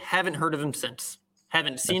NBA. Haven't heard of him since.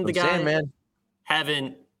 Haven't seen the guy.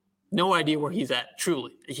 Man. No idea where he's at,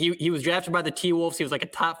 truly. He was drafted by the T-Wolves. He was a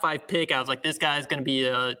top 5 pick. I was this guy's going to be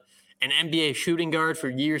an NBA shooting guard for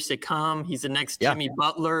years to come. He's the next Jimmy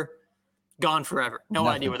Butler. Gone forever. No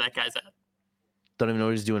idea where that guy's at. Don't even know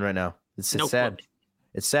what he's doing right now. It's sad. Clue.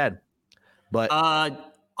 It's sad. But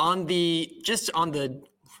on the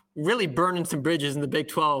really burning some bridges in the Big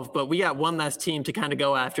 12, but we got one last team to kind of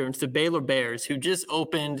go after. It's the Baylor Bears, who just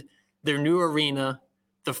opened their new arena.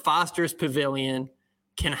 The Foster's Pavilion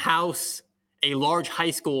can house a large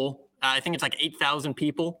high school. I think it's 8,000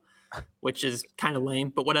 people, which is kind of lame,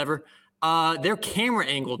 but whatever. They're camera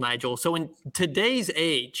angled, Nigel. So in today's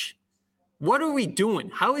age, what are we doing?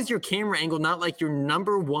 How is your camera angle not your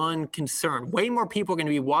number one concern? Way more people are going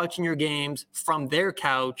to be watching your games from their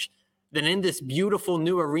couch than in this beautiful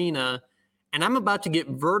new arena. And I'm about to get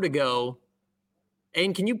vertigo.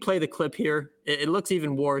 And can you play the clip here? It looks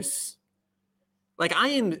even worse.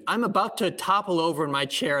 I'm about to topple over in my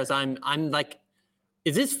chair as I'm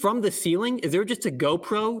is this from the ceiling? Is there just a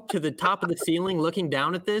GoPro to the top of the ceiling looking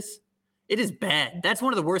down at this? It is bad. That's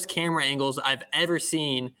one of the worst camera angles I've ever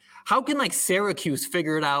seen. How can Syracuse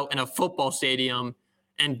figure it out in a football stadium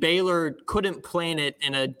and Baylor couldn't plan it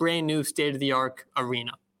in a brand new state-of-the-art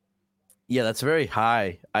arena? Yeah, that's very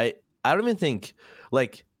high. I don't even think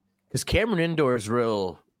because Cameron Indoor is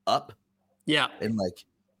real up. Yeah. And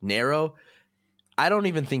narrow. I don't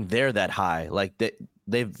even think they're that high.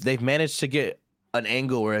 They've managed to get an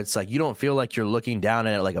angle where it's you don't feel like you're looking down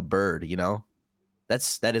at it like a bird,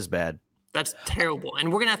 That is bad. That's terrible. And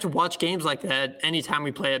we're going to have to watch games like that anytime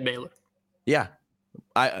we play at Baylor. Yeah.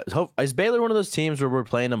 I hope is Baylor one of those teams where we're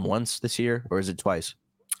playing them once this year, or is it twice?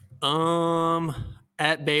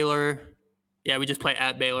 At Baylor. Yeah, we just play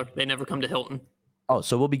at Baylor. They never come to Hilton. Oh,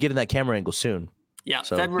 so we'll be getting that camera angle soon. Yeah,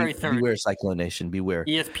 so February 3rd. Beware, Cyclone Nation. Beware.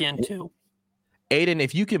 ESPN 2. Aiden,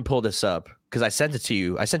 if you can pull this up, because I sent it to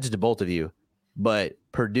you. I sent it to both of you. But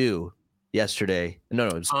Purdue yesterday. No,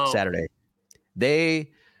 it was Saturday.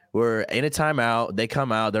 They were in a timeout. They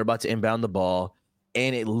come out. They're about to inbound the ball.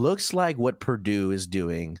 And it looks like what Purdue is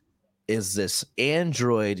doing is this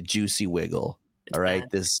Android Juicy Wiggle. All right.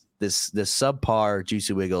 Bad. This subpar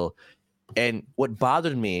Juicy Wiggle. And what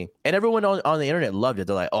bothered me, and everyone on the internet loved it.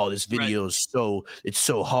 They're like, oh, this video is it's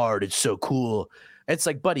so hard. It's so cool. And it's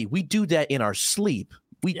like, buddy, we do that in our sleep.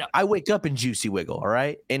 I wake up in Juicy Wiggle. All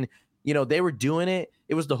right. And, they were doing it.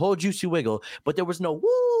 It was the whole Juicy Wiggle, but there was no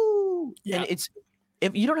woo. Yeah. And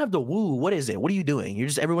if you don't have the woo, what is it? What are you doing?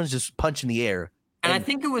 Everyone's just punching the air. And I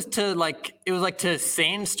think it was to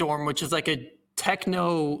Sandstorm, which is like a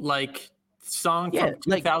techno song from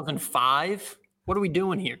 2005. What are we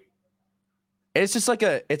doing here? It's just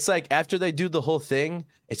it's like after they do the whole thing,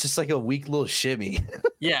 it's just like a weak little shimmy.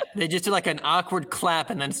 Yeah, they just do like an awkward clap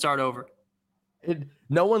and then start over.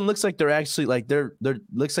 No one looks like they're actually they're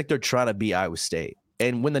looks like they're trying to be Iowa State.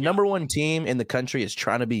 And when the number one team in the country is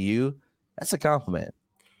trying to be you, that's a compliment.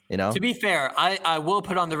 To be fair, I will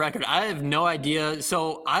put on the record, I have no idea.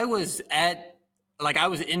 So I was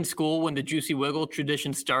in school when the Juicy Wiggle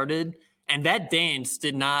tradition started, and that dance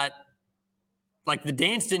did not. The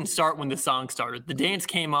dance didn't start when the song started. The dance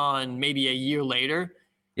came on maybe a year later.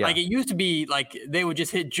 Yeah. It used to be they would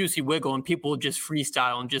just hit Juicy Wiggle and people would just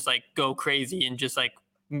freestyle and just go crazy and just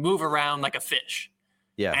move around like a fish.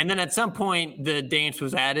 Yeah. And then at some point the dance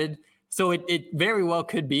was added. So it very well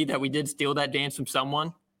could be that we did steal that dance from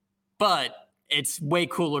someone, but it's way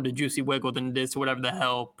cooler to Juicy Wiggle than it is to whatever the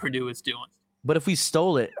hell Purdue is doing. But if we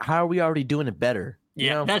stole it, how are we already doing it better?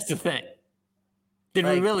 Yeah, that's the thing. Did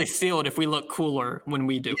we really steal it if we look cooler when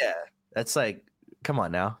we do? Yeah, that's come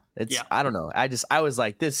on now. I don't know. I was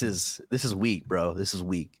like, this is weak, bro. This is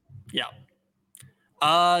weak. Yeah.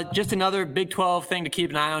 Just another Big 12 thing to keep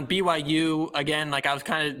an eye on. BYU, again,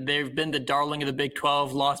 they've been the darling of the Big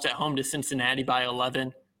 12, lost at home to Cincinnati by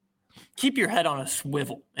 11. Keep your head on a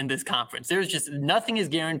swivel in this conference. There's just nothing is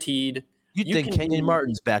guaranteed. You think Kenyon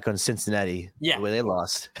Martin's back on Cincinnati the way they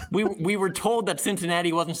lost. we were told that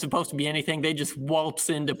Cincinnati wasn't supposed to be anything. They just waltz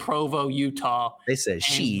into Provo, Utah. They said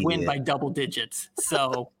win by double digits.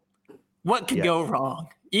 So what could go wrong?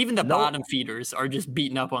 Even the bottom feeders are just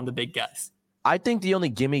beating up on the big guys. I think the only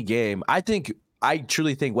gimme game, I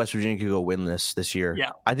truly think West Virginia could go win this year.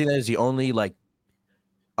 Yeah. I think that is the only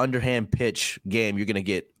underhand pitch game you're going to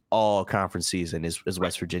get all conference season is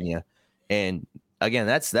West Virginia. And again,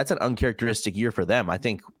 that's an uncharacteristic year for them. I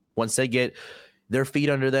think once they get their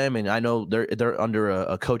feet under them, and I know they're under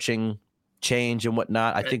a coaching change and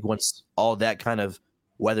whatnot. Right. I think once all that kind of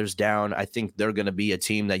weathers down, I think they're going to be a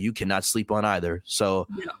team that you cannot sleep on either. So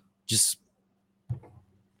just,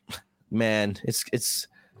 man, it's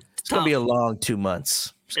going to be a long 2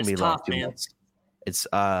 months. It's going to be a long 2 months. It's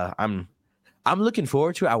I'm looking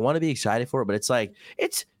forward to it. I want to be excited for it, but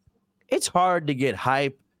it's hard to get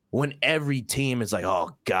hype when every team is like,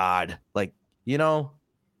 oh God,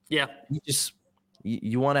 Yeah.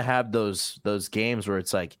 You want to have those games where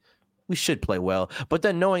it's like, we should play well. But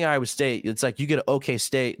then knowing Iowa State, it's like you get an OK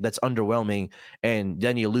State that's underwhelming and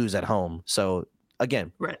then you lose at home. So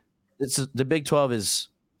again, the Big 12 it's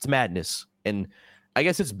madness. And I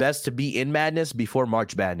guess it's best to be in madness before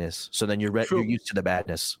March Madness. So then you're used to the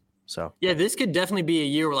madness. So yeah, this could definitely be a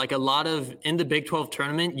year where a lot of in the Big 12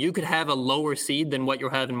 tournament, you could have a lower seed than what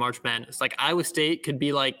you'll have in March Madness. Iowa State could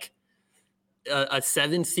be a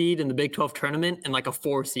 7 seed in the Big 12 tournament and a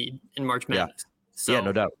 4 seed in March Madness. Yeah. So yeah,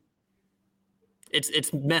 no doubt.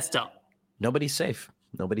 It's messed up. Nobody's safe.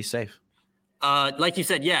 Like you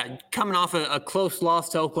said, coming off a close loss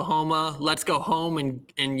to Oklahoma, let's go home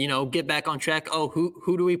and get back on track. Oh,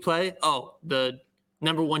 who do we play? Oh, the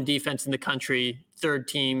number 1 defense in the country, 3rd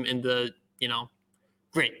team in the,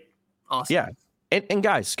 great. Awesome. Yeah. And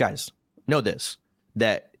guys, know this,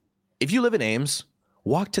 that if you live in Ames,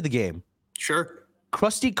 walk to the game. Sure.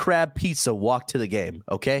 Krusty Krab pizza, walk to the game.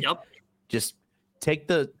 Okay. Yep. Just take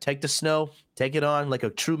the snow, take it on like a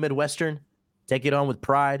true Midwestern, take it on with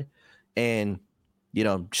pride, and,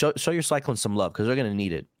 show your Cyclones some love because they're going to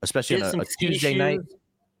need it, especially on a Tuesday night.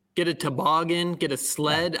 Get a toboggan, get a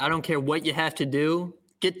sled. I don't care what you have to do.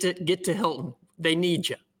 Get to Hilton. They need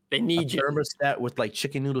you. They need you. Thermostat with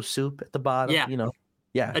chicken noodle soup at the bottom. Yeah.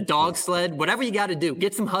 Yeah. A dog sled, whatever you got to do.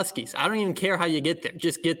 Get some Huskies. I don't even care how you get there.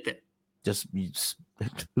 Just get there.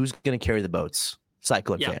 Who's going to carry the boats?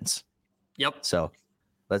 Cyclone Yeah. fans. Yep. So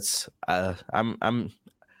let's.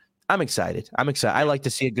 I'm excited. I'm excited. I like to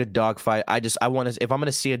see a good dogfight. I want to. If I'm going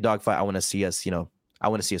to see a dogfight, I want to see us. I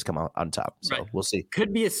want to see us come out on top. So we'll see.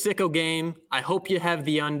 Could be a sicko game. I hope you have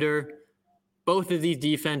the under. Both of these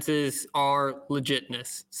defenses are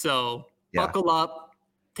legitness. So buckle up,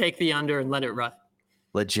 take the under, and let it ride.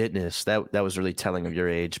 Legitness. That was really telling of your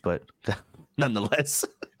age, but nonetheless.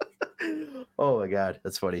 Oh my God,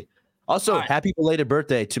 that's funny. Also, happy belated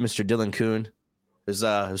birthday to Mr. Dylan Kuhn. It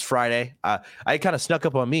was Friday. I kind of snuck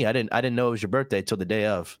up on me. I didn't know it was your birthday till the day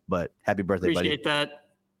of. But happy birthday, Appreciate buddy. that.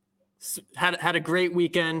 Had a great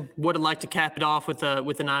weekend. Would have liked to cap it off with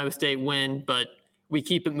an Iowa State win, but we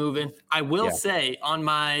keep it moving. I will say on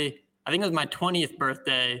I think it was my 20th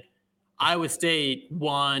birthday, Iowa State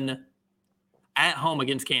won at home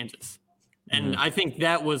against Kansas. And I think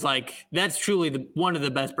that's truly one of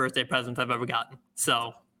the best birthday presents I've ever gotten.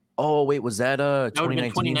 So. Oh, wait, was that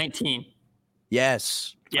 2019? 2019.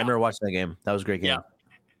 Yes. Yeah. I remember watching that game. That was a great game. Yeah.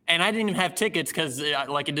 And I didn't even have tickets because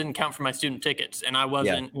it didn't count for my student tickets. And I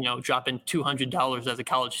wasn't, dropping $200 as a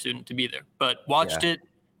college student to be there. But watched it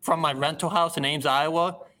from my rental house in Ames,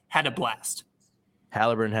 Iowa, had a blast.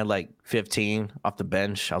 Halliburton had like 15 off the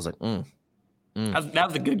bench. I was like, That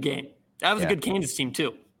was a good game. That was a good Kansas team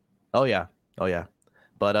too. Oh yeah.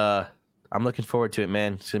 But I'm looking forward to it,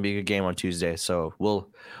 man. It's gonna be a good game on Tuesday. So we'll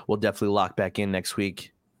definitely lock back in next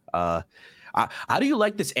week. How do you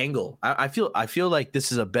like this angle? I feel like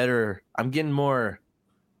this is a better. I'm getting more,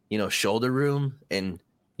 shoulder room, and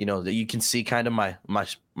that you can see kind of my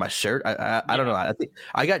shirt. I don't know. I think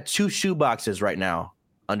I got 2 shoe boxes right now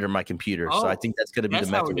under my computer, so I think that's gonna be the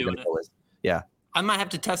method we're gonna go with. Yeah. I might have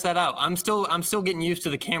to test that out. I'm still getting used to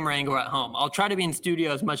the camera angle at home. I'll try to be in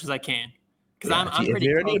studio as much as I can because I'm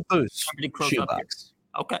pretty close up here.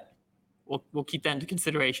 Okay, we'll keep that into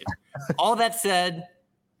consideration. All that said,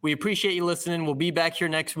 we appreciate you listening. We'll be back here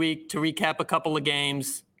next week to recap a couple of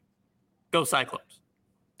games. Go Cyclones.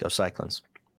 Go Cyclones.